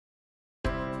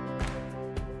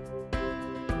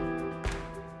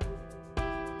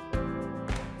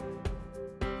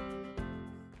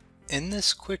In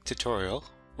this quick tutorial,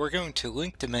 we're going to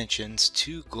link dimensions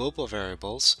to global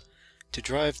variables to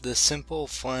drive the simple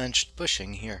flanged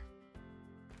bushing here.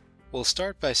 We'll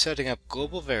start by setting up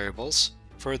global variables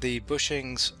for the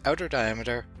bushing's outer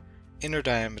diameter, inner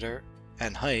diameter,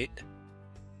 and height.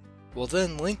 We'll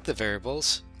then link the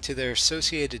variables to their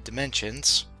associated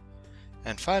dimensions,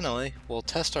 and finally, we'll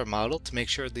test our model to make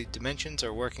sure the dimensions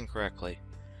are working correctly.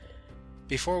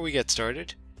 Before we get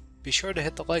started, be sure to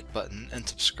hit the like button and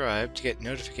subscribe to get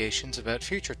notifications about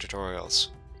future tutorials.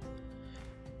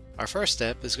 Our first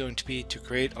step is going to be to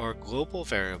create our global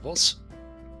variables.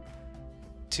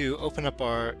 To open up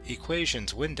our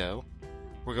equations window,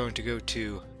 we're going to go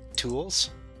to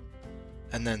Tools,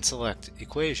 and then select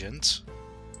Equations.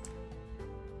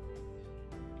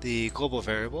 The global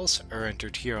variables are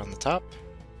entered here on the top,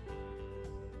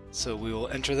 so we will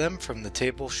enter them from the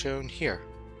table shown here.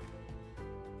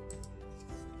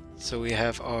 So we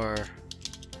have our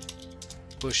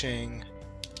bushing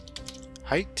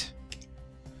height,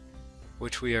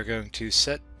 which we are going to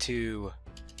set to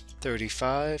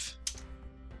 35.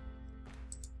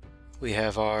 We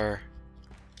have our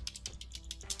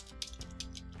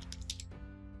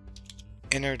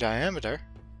inner diameter,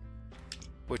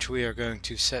 which we are going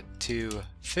to set to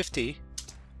 50.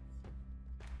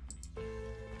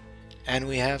 And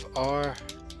we have our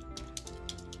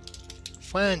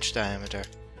flange diameter,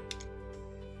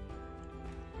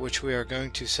 which we are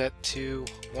going to set to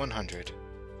 100.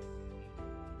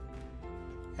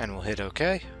 And we'll hit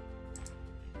OK.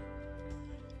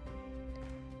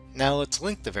 Now let's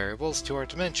link the variables to our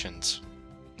dimensions.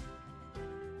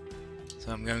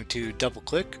 So I'm going to double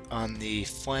click on the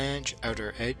flange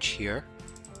outer edge here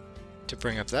to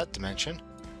bring up that dimension,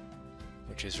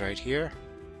 which is right here.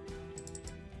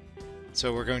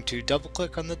 So we're going to double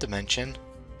click on the dimension,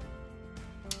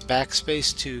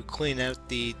 backspace to clean out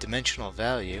the dimensional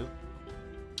value,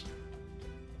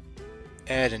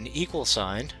 add an equal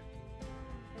sign,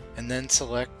 and then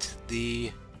select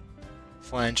the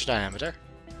flange diameter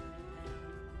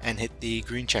and hit the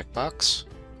green checkbox,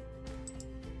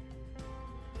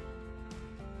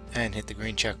 and hit the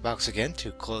green checkbox again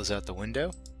to close out the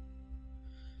window.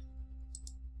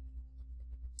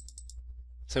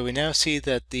 So we now see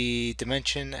that the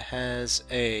dimension has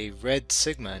a red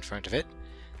sigma in front of it,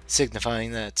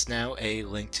 signifying that it's now a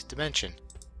linked dimension.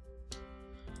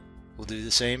 We'll do the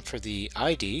same for the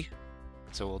ID,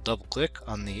 so we'll double click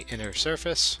on the inner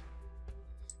surface,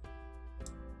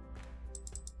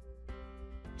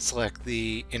 select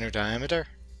the inner diameter,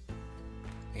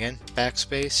 again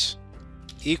backspace,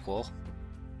 equal,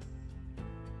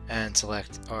 and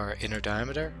select our inner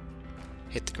diameter,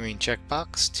 hit the green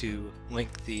checkbox to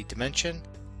link the dimension,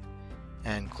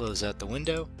 and close out the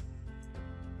window.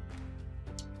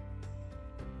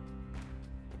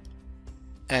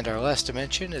 And our last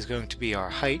dimension is going to be our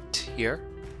height here.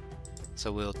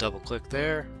 So we'll double click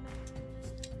there.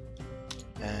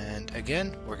 And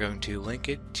again, we're going to link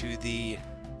it to the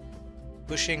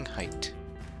bushing height.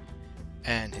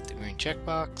 And hit the green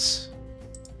checkbox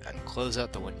and close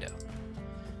out the window.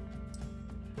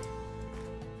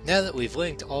 Now that we've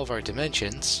linked all of our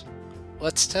dimensions,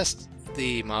 let's test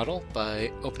the model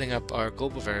by opening up our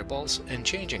global variables and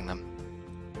changing them.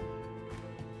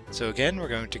 So again, we're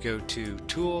going to go to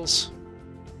Tools,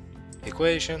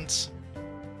 Equations,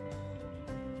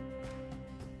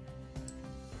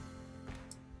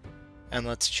 and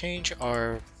let's change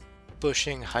our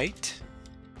bushing height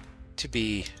to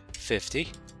be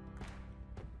 50.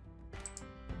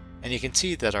 And you can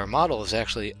see that our model is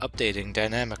actually updating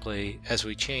dynamically as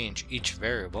we change each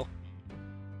variable.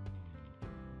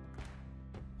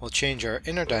 We'll change our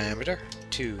inner diameter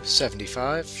to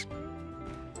 75.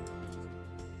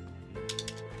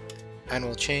 And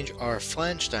we'll change our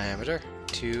flange diameter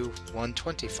to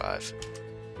 125.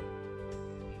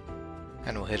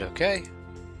 And we'll hit OK.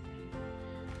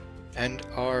 And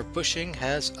our bushing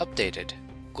has updated.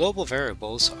 Global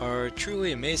variables are a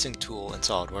truly amazing tool in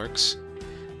SolidWorks.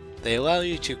 They allow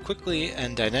you to quickly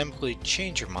and dynamically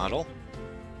change your model.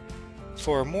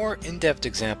 For a more in-depth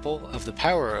example of the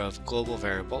power of global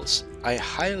variables, I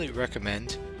highly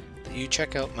recommend that you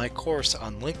check out my course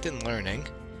on LinkedIn Learning,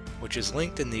 which is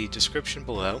linked in the description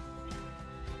below,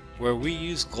 where we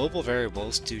use global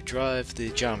variables to drive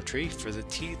the geometry for the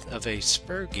teeth of a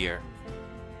spur gear.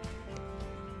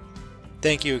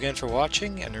 Thank you again for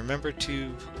watching, and remember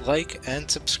to like and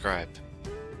subscribe.